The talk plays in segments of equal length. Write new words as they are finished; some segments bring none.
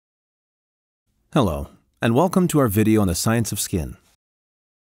Hello, and welcome to our video on the science of skin.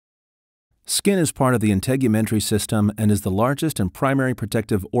 Skin is part of the integumentary system and is the largest and primary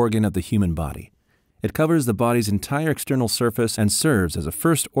protective organ of the human body. It covers the body's entire external surface and serves as a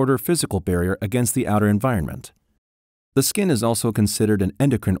first-order physical barrier against the outer environment. The skin is also considered an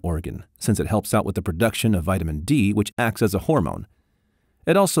endocrine organ, since it helps out with the production of vitamin D, which acts as a hormone.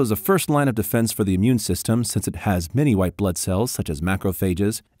 It also is a first line of defense for the immune system since it has many white blood cells such as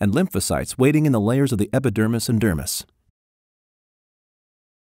macrophages and lymphocytes waiting in the layers of the epidermis and dermis.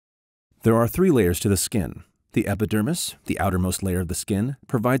 There are 3 layers to the skin. The epidermis, the outermost layer of the skin,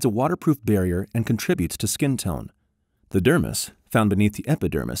 provides a waterproof barrier and contributes to skin tone. The dermis, found beneath the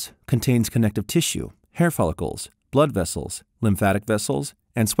epidermis, contains connective tissue, hair follicles, blood vessels, lymphatic vessels,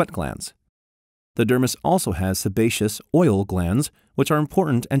 and sweat glands. The dermis also has sebaceous oil glands, which are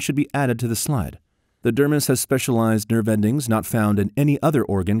important and should be added to the slide. The dermis has specialized nerve endings not found in any other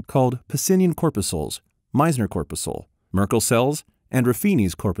organ called Pacinian corpuscles, Meissner corpuscle, Merkel cells, and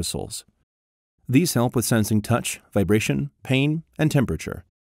Ruffini's corpuscles. These help with sensing touch, vibration, pain, and temperature.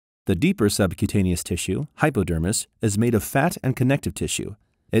 The deeper subcutaneous tissue, hypodermis, is made of fat and connective tissue.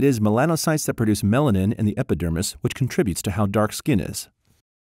 It is melanocytes that produce melanin in the epidermis, which contributes to how dark skin is.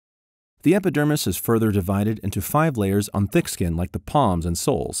 The epidermis is further divided into 5 layers on thick skin like the palms and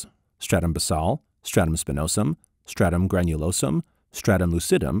soles: stratum basal, stratum spinosum, stratum granulosum, stratum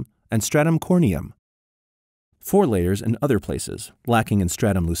lucidum, and stratum corneum. 4 layers in other places, lacking in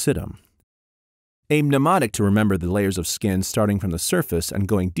stratum lucidum. A mnemonic to remember the layers of skin starting from the surface and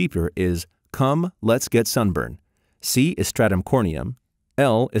going deeper is "Come, let's get sunburn." C is stratum corneum,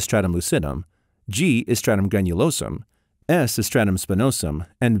 L is stratum lucidum, G is stratum granulosum, S is stratum spinosum,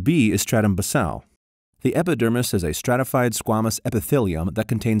 and B is stratum basal. The epidermis is a stratified squamous epithelium that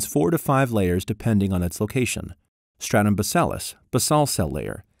contains 4 to 5 layers depending on its location. Stratum basalis, basal cell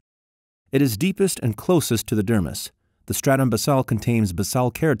layer. It is deepest and closest to the dermis. The stratum basal contains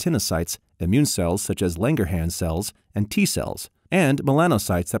basal keratinocytes, immune cells such as Langerhans cells and T cells, and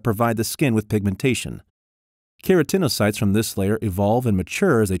melanocytes that provide the skin with pigmentation. Keratinocytes from this layer evolve and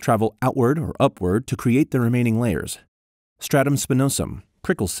mature as they travel outward or upward to create the remaining layers. Stratum spinosum,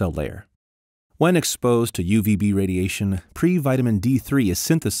 prickle cell layer. When exposed to UVB radiation, pre-vitamin D3 is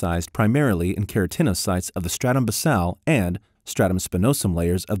synthesized primarily in keratinocytes of the stratum basal and stratum spinosum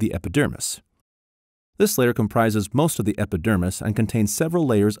layers of the epidermis. This layer comprises most of the epidermis and contains several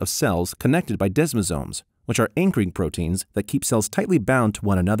layers of cells connected by desmosomes, which are anchoring proteins that keep cells tightly bound to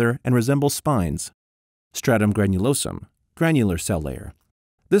one another and resemble spines. Stratum granulosum, granular cell layer.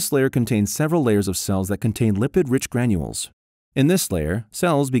 This layer contains several layers of cells that contain lipid-rich granules. In this layer,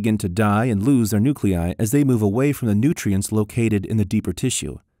 cells begin to die and lose their nuclei as they move away from the nutrients located in the deeper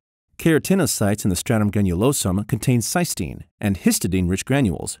tissue. Keratinocytes in the stratum granulosum contain cysteine and histidine-rich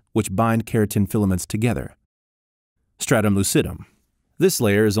granules, which bind keratin filaments together. Stratum lucidum. This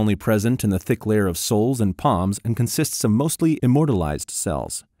layer is only present in the thick layer of soles and palms and consists of mostly immortalized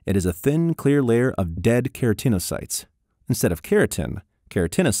cells. It is a thin, clear layer of dead keratinocytes. Instead of keratin,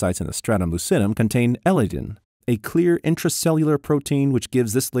 keratinocytes in the stratum lucidum contain elidin, a clear intracellular protein which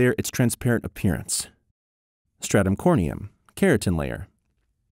gives this layer its transparent appearance. Stratum corneum, keratin layer.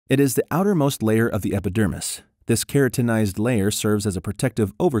 It is the outermost layer of the epidermis. This keratinized layer serves as a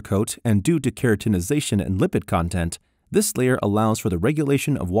protective overcoat, and due to keratinization and lipid content, this layer allows for the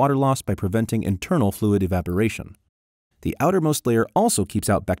regulation of water loss by preventing internal fluid evaporation. The outermost layer also keeps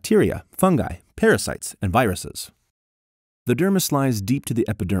out bacteria, fungi, parasites, and viruses. The dermis lies deep to the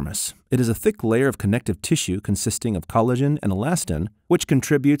epidermis. It is a thick layer of connective tissue consisting of collagen and elastin, which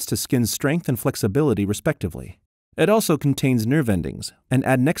contributes to skin's strength and flexibility respectively. It also contains nerve endings and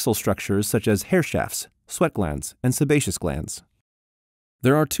adnexal structures such as hair shafts, sweat glands, and sebaceous glands.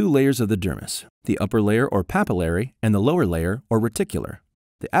 There are 2 layers of the dermis, the upper layer or papillary and the lower layer or reticular.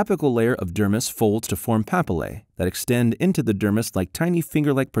 The apical layer of dermis folds to form papillae that extend into the dermis like tiny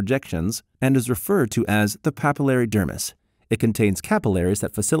finger-like projections and is referred to as the papillary dermis. It contains capillaries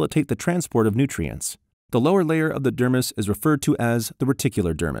that facilitate the transport of nutrients. The lower layer of the dermis is referred to as the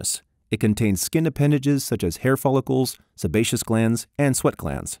reticular dermis. It contains skin appendages such as hair follicles, sebaceous glands, and sweat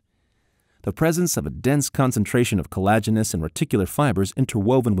glands. The presence of a dense concentration of collagenous and reticular fibers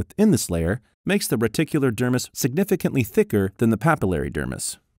interwoven within this layer makes the reticular dermis significantly thicker than the papillary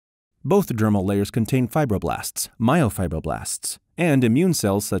dermis. Both dermal layers contain fibroblasts, myofibroblasts, and immune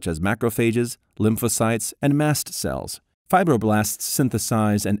cells such as macrophages, lymphocytes, and mast cells. Fibroblasts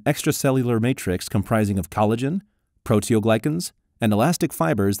synthesize an extracellular matrix comprising of collagen, proteoglycans, and elastic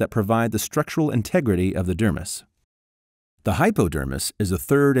fibers that provide the structural integrity of the dermis. The hypodermis is the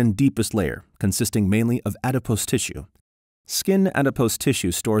third and deepest layer, consisting mainly of adipose tissue. Skin adipose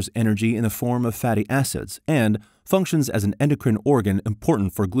tissue stores energy in the form of fatty acids and functions as an endocrine organ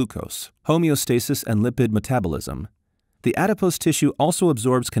important for glucose, homeostasis, and lipid metabolism. The adipose tissue also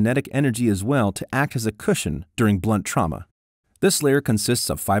absorbs kinetic energy as well to act as a cushion during blunt trauma. This layer consists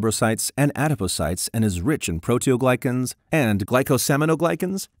of fibrocytes and adipocytes and is rich in proteoglycans and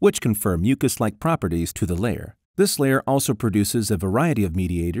glycosaminoglycans, which confer mucus-like properties to the layer. This layer also produces a variety of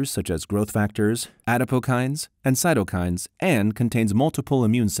mediators such as growth factors, adipokines, and cytokines, and contains multiple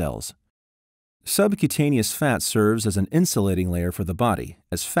immune cells. Subcutaneous fat serves as an insulating layer for the body,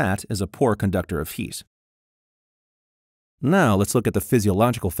 as fat is a poor conductor of heat. Now let's look at the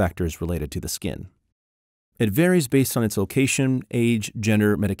physiological factors related to the skin. It varies based on its location, age,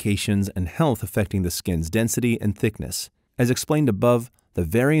 gender, medications, and health affecting the skin's density and thickness. As explained above, the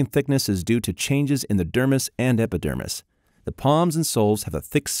varying thickness is due to changes in the dermis and epidermis. The palms and soles have a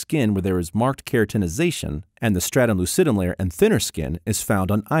thick skin where there is marked keratinization, and the stratum lucidum layer and thinner skin is found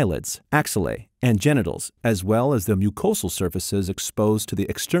on eyelids, axillae, and genitals, as well as the mucosal surfaces exposed to the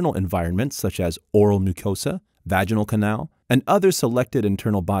external environment such as oral mucosa, vaginal canal, and other selected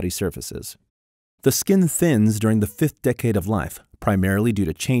internal body surfaces. The skin thins during the 5th decade of life, primarily due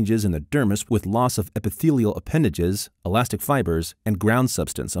to changes in the dermis with loss of epithelial appendages, elastic fibers, and ground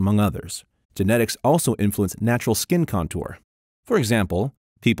substance, among others. Genetics also influence natural skin contour. For example,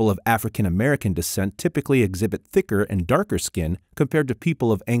 people of African American descent typically exhibit thicker and darker skin compared to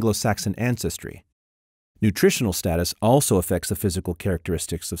people of Anglo-Saxon ancestry. Nutritional status also affects the physical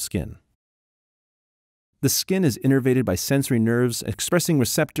characteristics of skin. The skin is innervated by sensory nerves expressing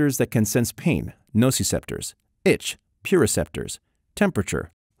receptors that can sense pain, nociceptors, itch, puriceptors,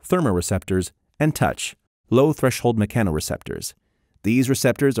 temperature, thermoreceptors, and touch, low-threshold mechanoreceptors. These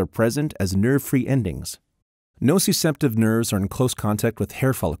receptors are present as nerve-free endings. Nociceptive nerves are in close contact with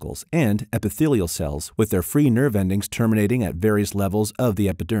hair follicles and epithelial cells, with their free nerve endings terminating at various levels of the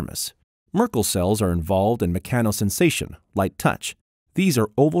epidermis. Merkel cells are involved in mechanosensation, light touch. These are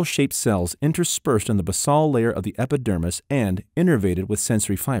oval-shaped cells interspersed in the basal layer of the epidermis and innervated with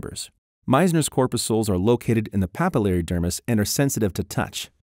sensory fibers. Meissner's corpuscles are located in the papillary dermis and are sensitive to touch.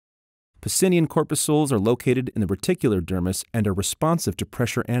 Pacinian corpuscles are located in the reticular dermis and are responsive to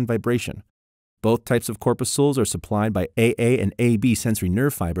pressure and vibration. Both types of corpuscles are supplied by AA and AB sensory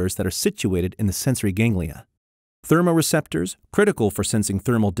nerve fibers that are situated in the sensory ganglia. Thermoreceptors, critical for sensing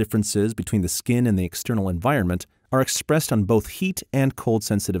thermal differences between the skin and the external environment, are expressed on both heat and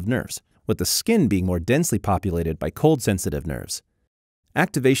cold-sensitive nerves, with the skin being more densely populated by cold-sensitive nerves.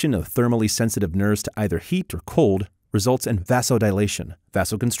 Activation of thermally sensitive nerves to either heat or cold results in vasodilation,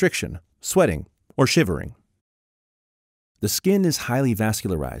 vasoconstriction, sweating, or shivering. The skin is highly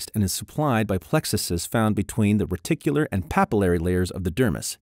vascularized and is supplied by plexuses found between the reticular and papillary layers of the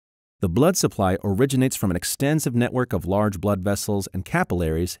dermis. The blood supply originates from an extensive network of large blood vessels and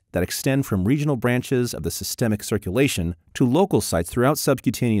capillaries that extend from regional branches of the systemic circulation to local sites throughout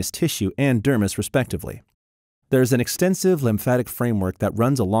subcutaneous tissue and dermis, respectively. There is an extensive lymphatic framework that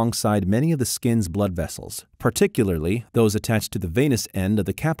runs alongside many of the skin's blood vessels, particularly those attached to the venous end of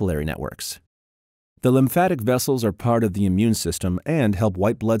the capillary networks. The lymphatic vessels are part of the immune system and help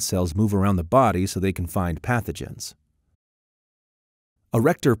white blood cells move around the body so they can find pathogens.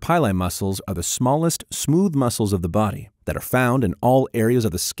 Arrector pili muscles are the smallest, smooth muscles of the body that are found in all areas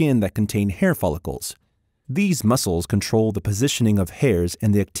of the skin that contain hair follicles. These muscles control the positioning of hairs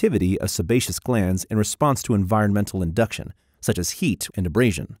and the activity of sebaceous glands in response to environmental induction, such as heat and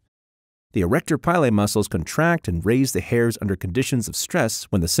abrasion. The arrector pili muscles contract and raise the hairs under conditions of stress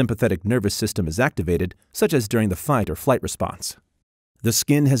when the sympathetic nervous system is activated, such as during the fight or flight response. The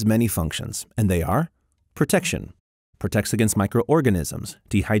skin has many functions, and they are protection. Protects against microorganisms,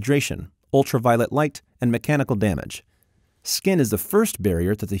 dehydration, ultraviolet light, and mechanical damage. Skin is the first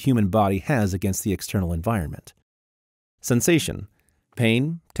barrier that the human body has against the external environment. Sensation,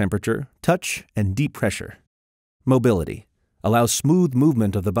 pain, temperature, touch, and deep pressure. Mobility, allows smooth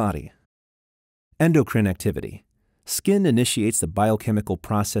movement of the body. Endocrine activity. Skin initiates the biochemical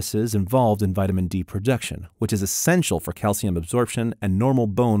processes involved in vitamin D production, which is essential for calcium absorption and normal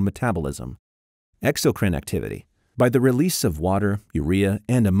bone metabolism. Exocrine activity. By the release of water, urea,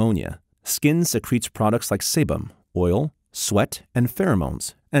 and ammonia, skin secretes products like sebum, oil, sweat, and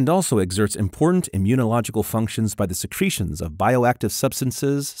pheromones, and also exerts important immunological functions by the secretions of bioactive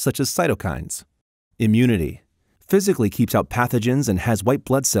substances such as cytokines. Immunity. Physically keeps out pathogens and has white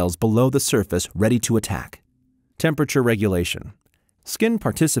blood cells below the surface ready to attack. Temperature regulation. Skin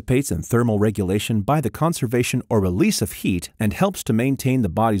participates in thermal regulation by the conservation or release of heat and helps to maintain the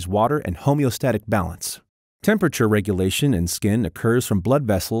body's water and homeostatic balance. Temperature regulation in skin occurs from blood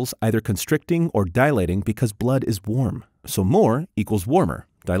vessels either constricting or dilating because blood is warm. So more equals warmer,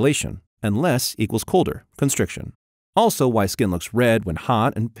 dilation, and less equals colder, constriction. Also why skin looks red when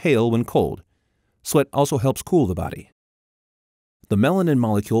hot and pale when cold. Sweat also helps cool the body. The melanin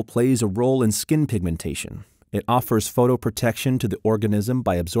molecule plays a role in skin pigmentation. It offers photoprotection to the organism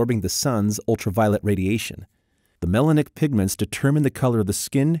by absorbing the sun's ultraviolet radiation. The melanic pigments determine the color of the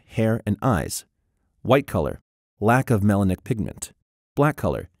skin, hair, and eyes. White color, lack of melanic pigment. Black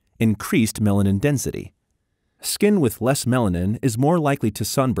color, increased melanin density. Skin with less melanin is more likely to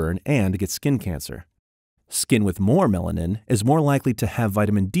sunburn and get skin cancer. Skin with more melanin is more likely to have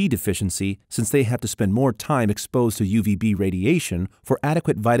vitamin D deficiency since they have to spend more time exposed to UVB radiation for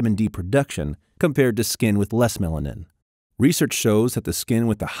adequate vitamin D production compared to skin with less melanin. Research shows that the skin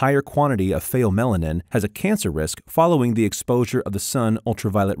with the higher quantity of pheomelanin has a cancer risk following the exposure of the sun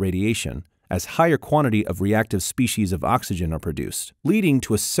ultraviolet radiation, as higher quantity of reactive species of oxygen are produced, leading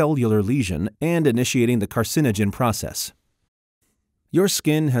to a cellular lesion and initiating the carcinogen process. Your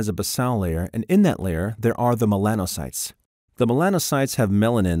skin has a basal layer, and in that layer, there are the melanocytes. The melanocytes have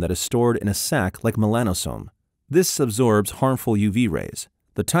melanin that is stored in a sac like melanosome. This absorbs harmful UV rays.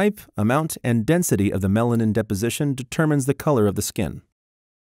 The type, amount, and density of the melanin deposition determines the color of the skin.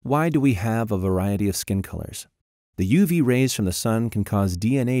 Why do we have a variety of skin colors? The UV rays from the sun can cause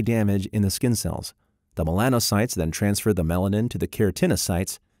DNA damage in the skin cells. The melanocytes then transfer the melanin to the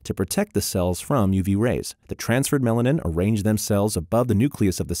keratinocytes to protect the cells from UV rays. The transferred melanin arrange themselves above the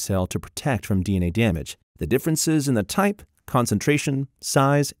nucleus of the cell to protect from DNA damage. The differences in the type, concentration,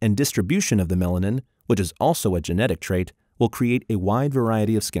 size, and distribution of the melanin, which is also a genetic trait, will create a wide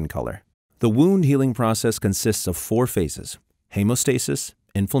variety of skin color. The wound healing process consists of 4 phases: hemostasis,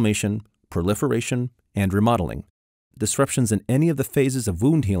 inflammation, proliferation, and remodeling. Disruptions in any of the phases of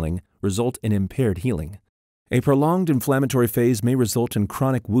wound healing result in impaired healing. A prolonged inflammatory phase may result in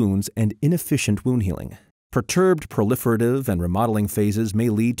chronic wounds and inefficient wound healing. Perturbed proliferative and remodeling phases may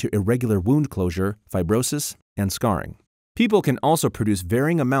lead to irregular wound closure, fibrosis, and scarring. People can also produce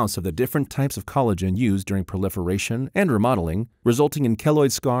varying amounts of the different types of collagen used during proliferation and remodeling, resulting in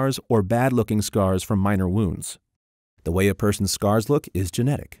keloid scars or bad-looking scars from minor wounds. The way a person's scars look is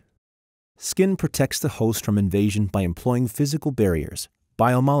genetic. Skin protects the host from invasion by employing physical barriers,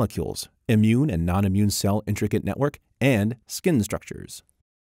 biomolecules, immune and non-immune cell intricate network, and skin structures.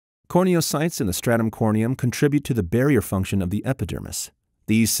 Corneocytes in the stratum corneum contribute to the barrier function of the epidermis.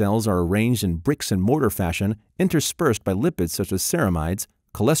 These cells are arranged in bricks and mortar fashion, interspersed by lipids such as ceramides,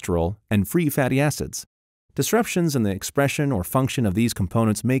 cholesterol, and free fatty acids. Disruptions in the expression or function of these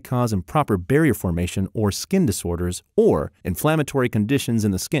components may cause improper barrier formation or skin disorders or inflammatory conditions in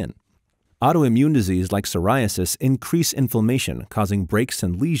the skin. Autoimmune disease like psoriasis increase inflammation, causing breaks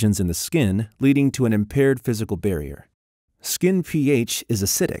and lesions in the skin, leading to an impaired physical barrier. Skin pH is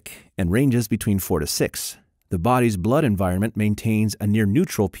acidic and ranges between 4 to 6. The body's blood environment maintains a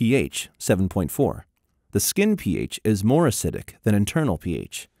near-neutral pH, 7.4. The skin pH is more acidic than internal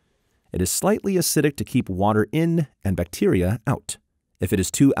pH. It is slightly acidic to keep water in and bacteria out. If it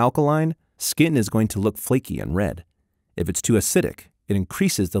is too alkaline, skin is going to look flaky and red. If it's too acidic, it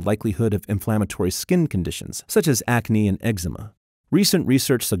increases the likelihood of inflammatory skin conditions, such as acne and eczema. Recent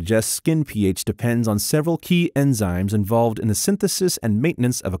research suggests skin pH depends on several key enzymes involved in the synthesis and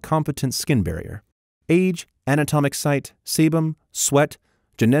maintenance of a competent skin barrier. Age, anatomic site, sebum, sweat,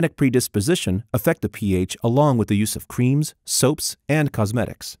 genetic predisposition affect the pH along with the use of creams, soaps, and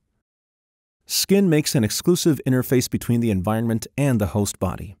cosmetics. Skin makes an exclusive interface between the environment and the host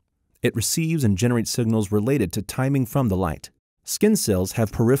body. It receives and generates signals related to timing from the light. Skin cells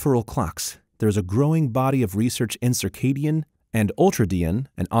have peripheral clocks. There is a growing body of research in circadian and ultradian,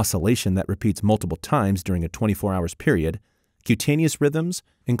 an oscillation that repeats multiple times during a 24 hours period, cutaneous rhythms,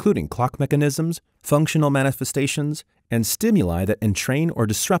 including clock mechanisms, functional manifestations, and stimuli that entrain or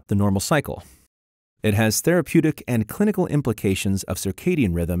disrupt the normal cycle. It has therapeutic and clinical implications of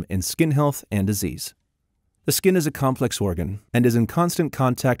circadian rhythm in skin health and disease. The skin is a complex organ and is in constant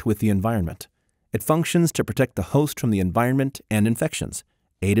contact with the environment. It functions to protect the host from the environment and infections,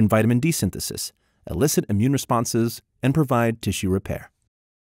 aid in vitamin D synthesis, elicit immune responses, and provide tissue repair.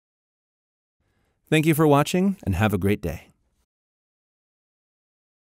 Thank you for watching and have a great day.